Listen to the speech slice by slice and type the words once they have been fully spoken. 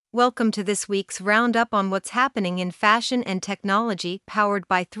Welcome to this week's roundup on what's happening in fashion and technology, powered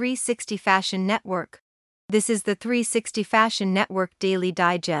by 360 Fashion Network. This is the 360 Fashion Network Daily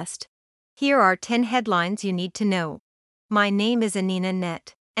Digest. Here are 10 headlines you need to know. My name is Anina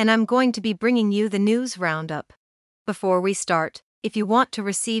Net, and I'm going to be bringing you the news roundup. Before we start, if you want to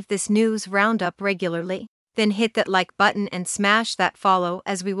receive this news roundup regularly, then hit that like button and smash that follow,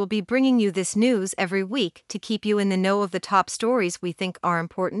 as we will be bringing you this news every week to keep you in the know of the top stories we think are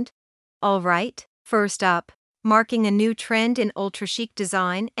important. Alright, first up, marking a new trend in ultra-chic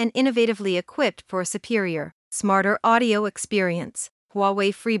design and innovatively equipped for a superior, smarter audio experience,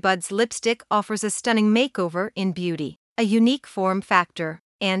 HUAWEI FreeBuds Lipstick offers a stunning makeover in beauty, a unique form factor,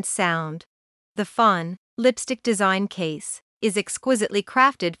 and sound. The fun, lipstick design case is exquisitely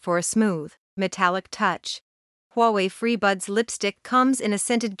crafted for a smooth, metallic touch. HUAWEI FreeBuds Lipstick comes in a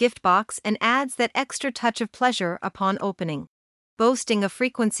scented gift box and adds that extra touch of pleasure upon opening. Boasting a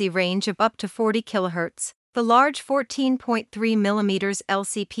frequency range of up to 40 kHz, the large 14.3mm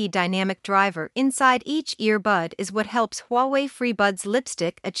LCP dynamic driver inside each earbud is what helps HUAWEI FreeBuds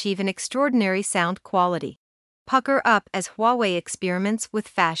Lipstick achieve an extraordinary sound quality. Pucker up as HUAWEI experiments with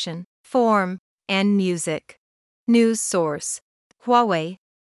fashion, form, and music. News source: HUAWEI.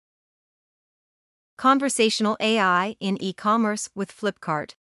 Conversational AI in eCommerce with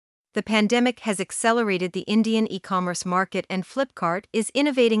Flipkart. The pandemic has accelerated the Indian e-commerce market, and Flipkart is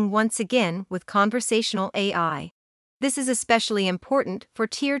innovating once again with conversational AI. This is especially important for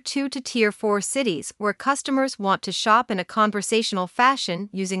Tier 2 to Tier 4 cities where customers want to shop in a conversational fashion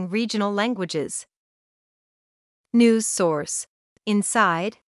using regional languages. News source: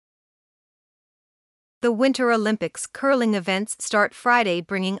 Inside. The Winter Olympics curling events start Friday,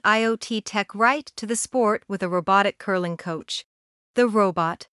 bringing IoT tech right to the sport with a robotic curling coach. The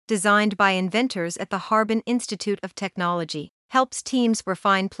robot, designed by inventors at the Harbin Institute of Technology, helps teams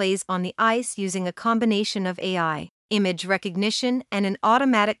refine plays on the ice using a combination of AI, image recognition, and an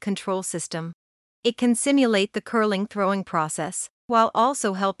automatic control system. It can simulate the curling throwing process, while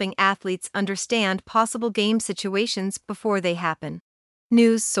also helping athletes understand possible game situations before they happen.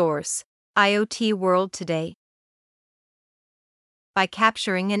 News source: IoT World Today. By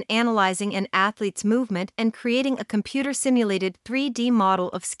capturing and analyzing an athlete's movement and creating a computer-simulated 3D model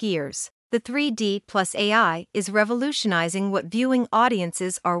of skiers, the 3D plus AI is revolutionizing what viewing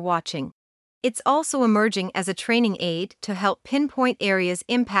audiences are watching. It's also emerging as a training aid to help pinpoint areas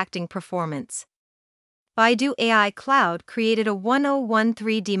impacting performance. Baidu AI Cloud created a 101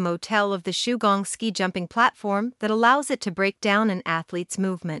 3D model of the Shugong ski jumping platform that allows it to break down an athlete's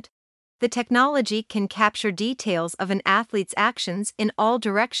movement. The technology can capture details of an athlete's actions in all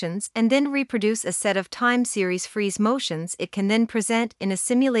directions and then reproduce a set of time series freeze motions it can then present in a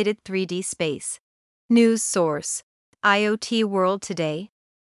simulated 3D space. News source: IoT World Today.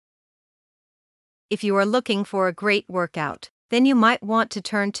 If you are looking for a great workout, then you might want to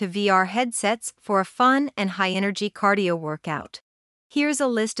turn to VR headsets for a fun and high-energy cardio workout. Here's a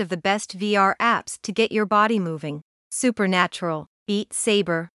list of the best VR apps to get your body moving: Supernatural, Beat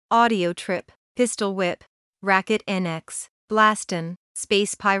Saber, Audio Trip, Pistol Whip, Racket NX, Blaston,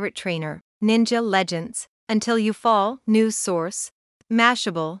 Space Pirate Trainer, Ninja Legends, Until You Fall. News source: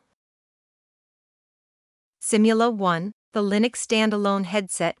 Mashable. Simula One, the Linux standalone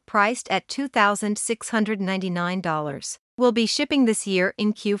headset priced at $2,699, will be shipping this year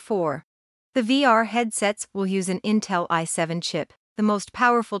in Q4. The VR headsets will use an Intel i7 chip, the most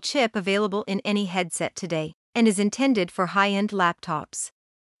powerful chip available in any headset today, and is intended for high-end laptops.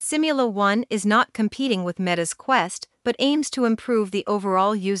 Simula One is not competing with Meta's Quest, but aims to improve the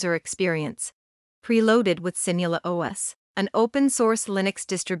overall user experience. Preloaded with Simula OS, an open-source Linux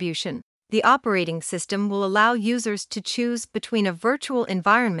distribution, the operating system will allow users to choose between a virtual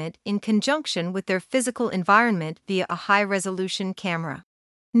environment in conjunction with their physical environment via a high-resolution camera.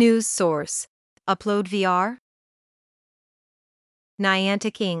 News source: Upload VR.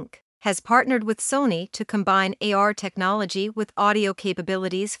 Niantic Inc. has partnered with Sony to combine AR technology with audio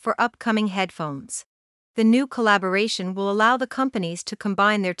capabilities for upcoming headphones. The new collaboration will allow the companies to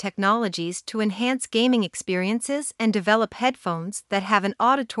combine their technologies to enhance gaming experiences and develop headphones that have an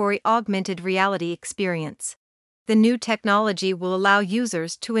auditory augmented reality experience. The new technology will allow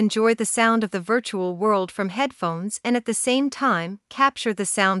users to enjoy the sound of the virtual world from headphones and at the same time capture the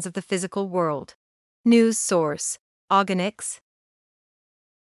sounds of the physical world. News source: Organics.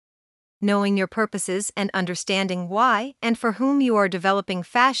 Knowing your purposes and understanding why and for whom you are developing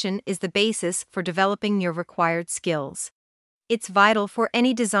fashion is the basis for developing your required skills. It's vital for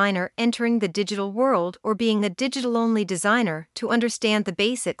any designer entering the digital world or being a digital-only designer to understand the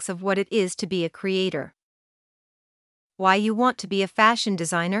basics of what it is to be a creator. why you want to be a fashion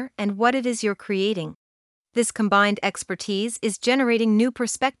designer, and what it is you're creating. This combined expertise is generating new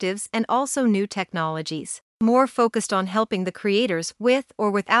perspectives and also new technologies, more focused on helping the creators with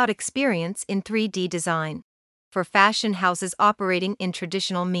or without experience in 3D design. For fashion houses operating in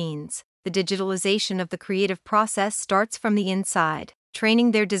traditional means, the digitalization of the creative process starts from the inside,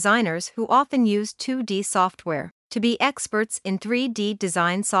 training their designers who often use 2D software to be experts in 3D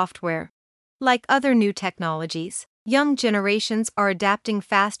design software. Like other new technologies, young generations are adapting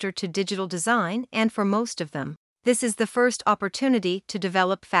faster to digital design, and for most of them, this is the first opportunity to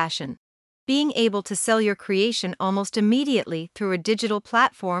develop fashion. Being able to sell your creation almost immediately through a digital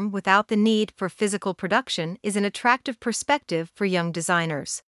platform without the need for physical production is an attractive perspective for young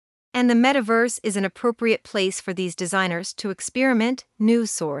designers. And the metaverse is an appropriate place for these designers to experiment.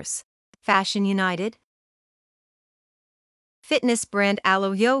 News source: Fashion United. Fitness brand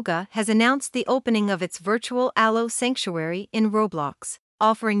Alo Yoga has announced the opening of its virtual Alo Sanctuary in Roblox,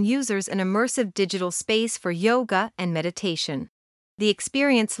 offering users an immersive digital space for yoga and meditation. The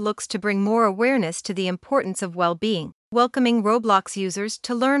experience looks to bring more awareness to the importance of well-being, welcoming Roblox users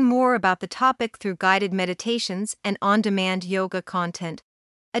to learn more about the topic through guided meditations and on-demand yoga content.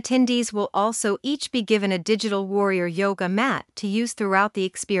 Attendees will also each be given a digital warrior yoga mat to use throughout the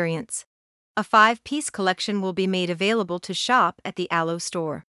experience. A 5-piece collection will be made available to shop at the Alo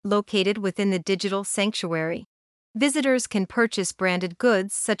store, located within the digital sanctuary. Visitors can purchase branded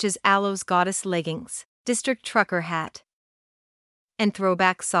goods such as Alo's Goddess leggings, District Trucker hat, and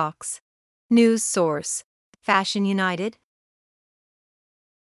throwback socks. News source: Fashion United.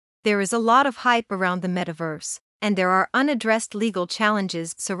 There is a lot of hype around the metaverse, and there are unaddressed legal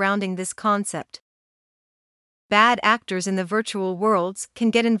challenges surrounding this concept. Bad actors in the virtual worlds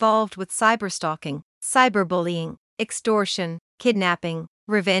can get involved with cyberstalking, cyberbullying, extortion, kidnapping,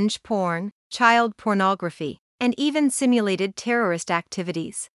 revenge porn, child pornography, and even simulated terrorist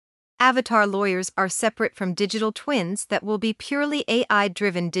activities. Avatar lawyers are separate from digital twins that will be purely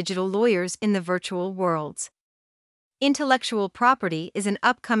AI-driven digital lawyers in the virtual worlds. Intellectual property is an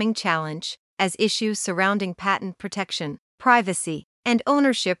upcoming challenge, as issues surrounding patent protection, privacy, and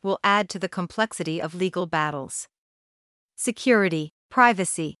ownership will add to the complexity of legal battles. Security,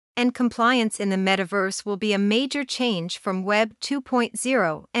 privacy, and compliance in the metaverse will be a major change from Web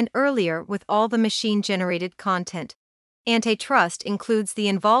 2.0 and earlier with all the machine-generated content. Antitrust includes the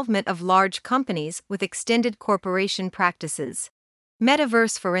involvement of large companies with extended corporation practices.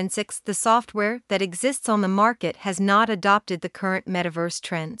 Metaverse Forensics, the software that exists on the market, has not adopted the current metaverse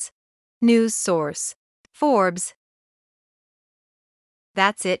trends. News source: Forbes.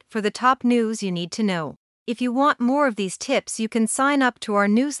 That's it for the top news you need to know. If you want more of these tips, you can sign up to our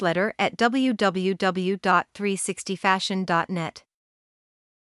newsletter at www.360fashion.net.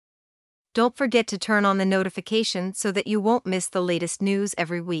 Don't forget to turn on the notification so that you won't miss the latest news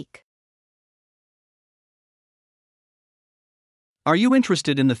every week. Are you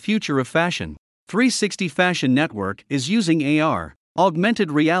interested in the future of fashion? 360 Fashion Network is using AR,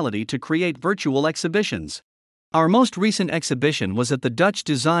 augmented reality, to create virtual exhibitions. Our most recent exhibition was at the Dutch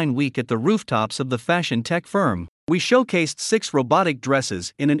Design Week at the rooftops of the fashion tech firm. We showcased 6 robotic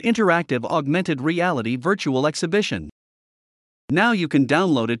dresses in an interactive augmented reality virtual exhibition. Now you can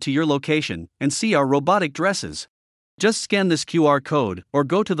download it to your location and see our robotic dresses. Just scan this QR code or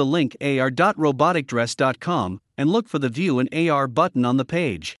go to the link ar.roboticdress.com and look for the View in AR button on the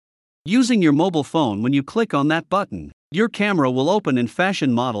page. Using your mobile phone, when you click on that button, your camera will open and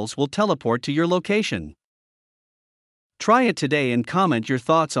fashion models will teleport to your location. Try it today and comment your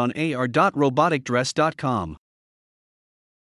thoughts on ar.roboticdress.com.